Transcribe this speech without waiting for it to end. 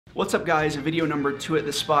What's up guys, video number 2 at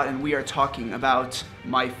the spot, and we are talking about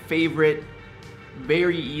my favorite,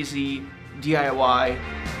 very easy DIY.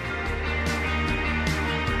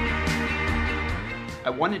 I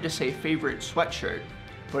wanted to say favorite sweatshirt,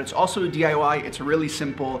 but it's also a DIY. It's really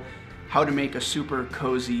simple how to make a super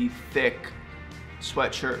cozy, thick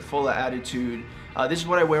sweatshirt full of attitude. This is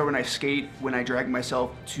what I wear when I skate, when I drag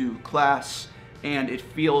myself to class, and it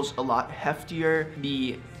feels a lot heftier.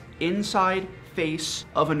 The inside face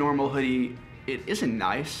of a normal hoodie, it isn't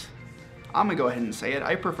nice. I'm gonna go ahead and say it.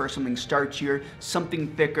 I prefer something starchier, something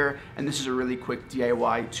thicker, and this is a really quick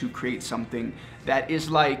DIY to create something that is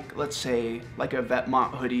like, let's say, like a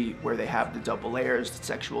Vetmont hoodie where they have the double layers, the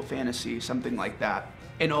sexual fantasy, something like that.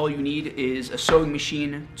 And all you need is a sewing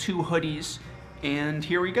machine, 2 hoodies, and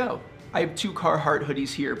here we go. I have 2 Carhartt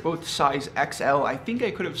hoodies here, both size XL. I think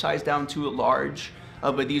I could have sized down to a large,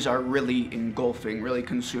 but these are really engulfing, really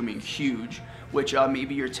consuming, huge, which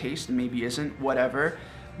maybe your taste and maybe isn't, whatever.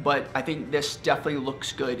 But I think this definitely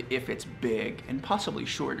looks good if it's big, and possibly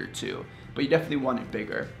shorter too, but you definitely want it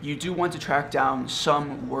bigger. You do want to track down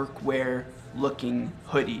some workwear looking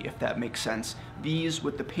hoodie, if that makes sense. These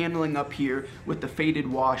with the paneling up here, with the faded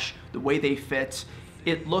wash, the way they fit,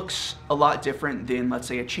 it looks a lot different than, let's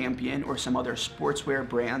say, a Champion or some other sportswear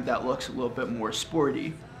brand that looks a little bit more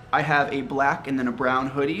sporty. I have a black and then a brown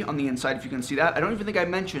hoodie on the inside, if you can see that. I don't even think I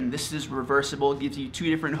mentioned this is reversible. It gives you 2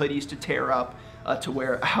 different hoodies to tear up, to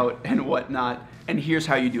wear out and whatnot. And here's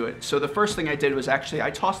how you do it. So the first thing I did was actually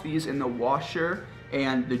I tossed these in the washer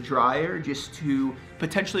and the dryer just to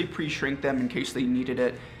potentially pre-shrink them in case they needed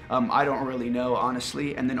it. I don't really know,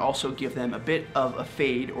 honestly. And then also give them a bit of a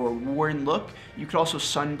fade or worn look. You could also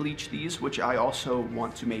sun bleach these, which I also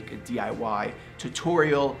want to make a DIY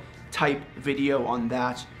tutorial type video on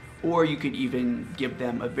that. Or you could even give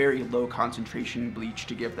them a very low concentration bleach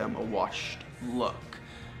to give them a washed look.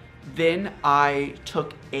 Then I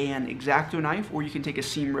took an X-Acto knife, or you can take a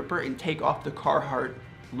seam ripper and take off the Carhartt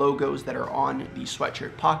logos that are on the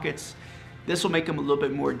sweatshirt pockets. This will make them a little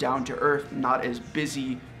bit more down to earth, not as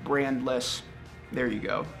busy, brandless. There you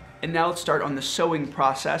go. And now let's start on the sewing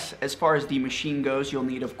process. As far as the machine goes, you'll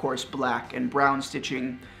need, of course, black and brown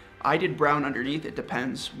stitching. I did brown underneath. It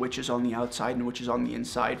depends which is on the outside and which is on the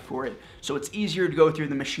inside for it. So it's easier to go through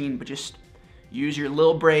the machine, but just use your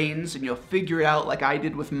little brains and you'll figure it out like I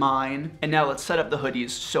did with mine. And now let's set up the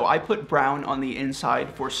hoodies. So I put brown on the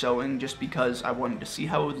inside for sewing just because I wanted to see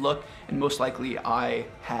how it would look, and most likely I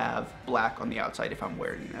have black on the outside if I'm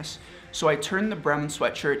wearing this. So I turn the brown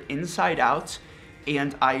sweatshirt inside out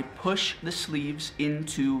and I push the sleeves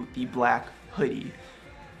into the black hoodie.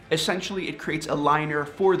 Essentially, it creates a liner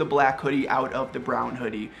for the black hoodie out of the brown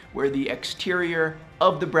hoodie, where the exterior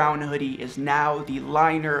of the brown hoodie is now the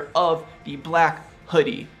liner of the black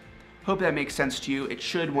hoodie. Hope that makes sense to you. It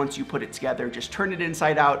should once you put it together. Just turn it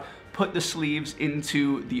inside out, put the sleeves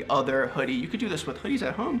into the other hoodie. You could do this with hoodies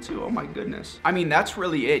at home too, oh my goodness. I mean, that's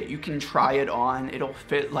really it. You can try it on, it'll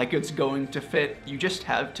fit like it's going to fit. You just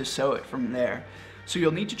have to sew it from there. So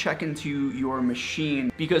you'll need to check into your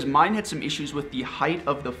machine, because mine had some issues with the height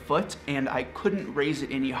of the foot and I couldn't raise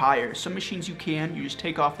it any higher. Some machines you can, you just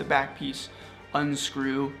take off the back piece,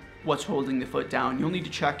 unscrew what's holding the foot down. You'll need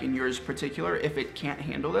to check in yours particular if it can't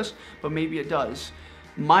handle this, but maybe it does.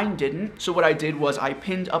 Mine didn't, so what I did was I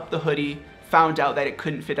pinned up the hoodie, found out that it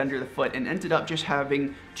couldn't fit under the foot, and ended up just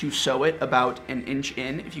having to sew it about 1 inch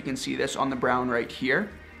in, if you can see this on the brown right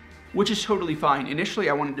here, which is totally fine. Initially,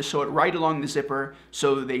 I wanted to sew it right along the zipper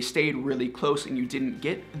so they stayed really close and you didn't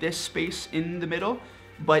get this space in the middle,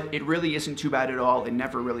 but it really isn't too bad at all. It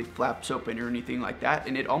never really flaps open or anything like that,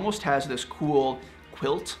 and it almost has this cool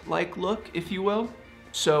quilt-like look, if you will.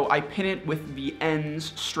 So I pin it with the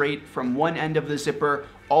ends straight from one end of the zipper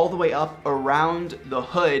all the way up around the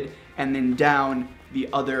hood and then down the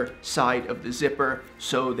other side of the zipper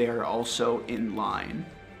so they are also in line.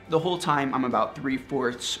 The whole time I'm about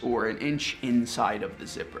 3/4 or 1 inch inside of the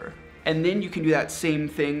zipper. And then you can do that same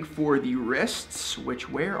thing for the wrists, which,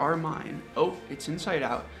 where are mine? Oh, it's inside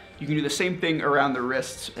out. You can do the same thing around the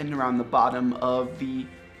wrists and around the bottom of the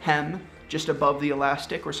hem, just above the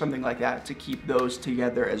elastic or something like that, to keep those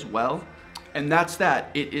together as well. And that's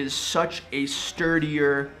that. It is such a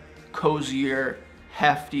sturdier, cozier,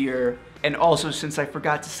 heftier, and also, since I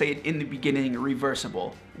forgot to say it in the beginning,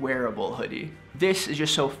 reversible, wearable hoodie. This is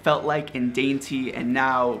just so felt-like and dainty, and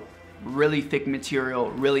now really thick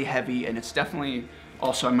material, really heavy, and it's definitely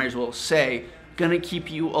also, I might as well say, gonna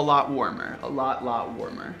keep you a lot warmer, a lot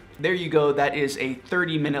warmer. There you go, that is a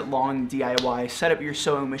 30-minute long DIY. Set up your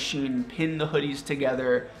sewing machine, pin the hoodies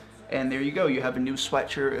together, and there you go. You have a new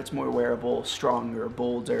sweatshirt. It's more wearable, stronger,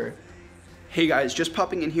 bolder. Hey guys, just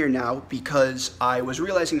popping in here now because I was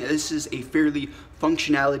realizing that this is a fairly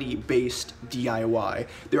functionality-based DIY.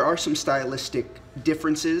 There are some stylistic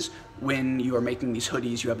differences when you are making these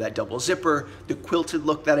hoodies. You have that double zipper, the quilted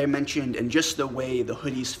look that I mentioned, and just the way the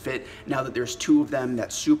hoodies fit now that there's two of them,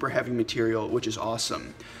 that super heavy material, which is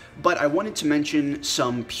awesome. But I wanted to mention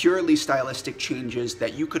some purely stylistic changes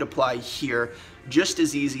that you could apply here just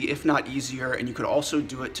as easy, if not easier, and you could also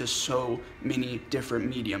do it to so many different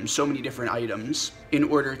mediums, so many different items, in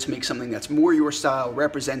order to make something that's more your style,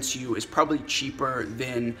 represents you, is probably cheaper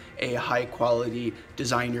than a high quality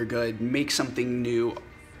designer good, make something new,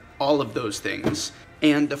 all of those things.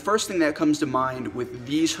 And the first thing that comes to mind with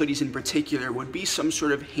these hoodies in particular would be some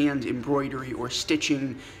sort of hand embroidery or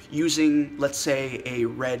stitching using, let's say, a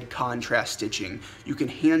red contrast stitching. You can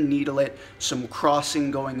hand needle it, some crossing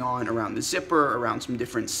going on around the zipper, around some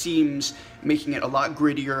different seams, making it a lot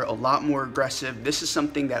grittier, a lot more aggressive. This is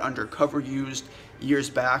something that Undercover used years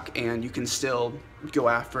back, and you can still go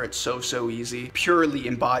after it so easy. Purely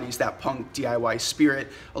embodies that punk DIY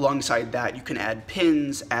spirit. Alongside that, you can add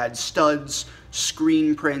pins, add studs,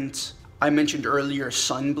 screen print. I mentioned earlier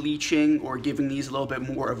sun bleaching or giving these a little bit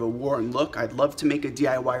more of a worn look. I'd love to make a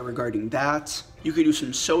DIY regarding that. You could do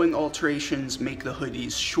some sewing alterations, make the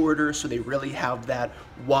hoodies shorter so they really have that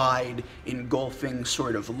wide, engulfing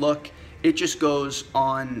sort of look. It just goes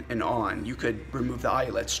on and on. You could remove the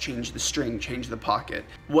eyelets, change the string, change the pocket,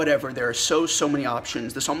 whatever. There are so many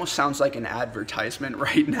options. This almost sounds like an advertisement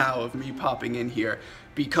right now of me popping in here,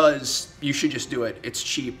 because you should just do it. It's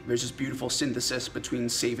cheap. There's this beautiful synthesis between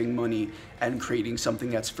saving money and creating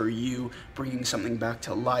something that's for you, bringing something back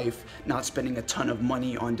to life, not spending a ton of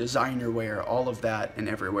money on designer wear, all of that and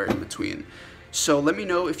everywhere in between. So let me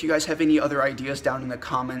know if you guys have any other ideas down in the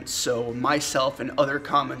comments so myself and other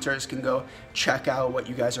commenters can go check out what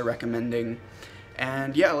you guys are recommending.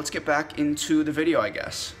 And yeah, let's get back into the video, I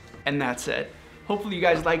guess. And that's it. Hopefully you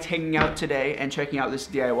guys liked hanging out today and checking out this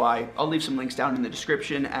DIY. I'll leave some links down in the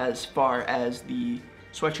description as far as the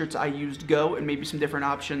sweatshirts I used go, and maybe some different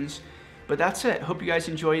options. But that's it. Hope you guys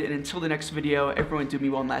enjoyed, and until the next video, everyone do me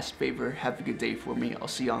one last favor. Have a good day for me. I'll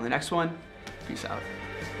see you on the next one. Peace out.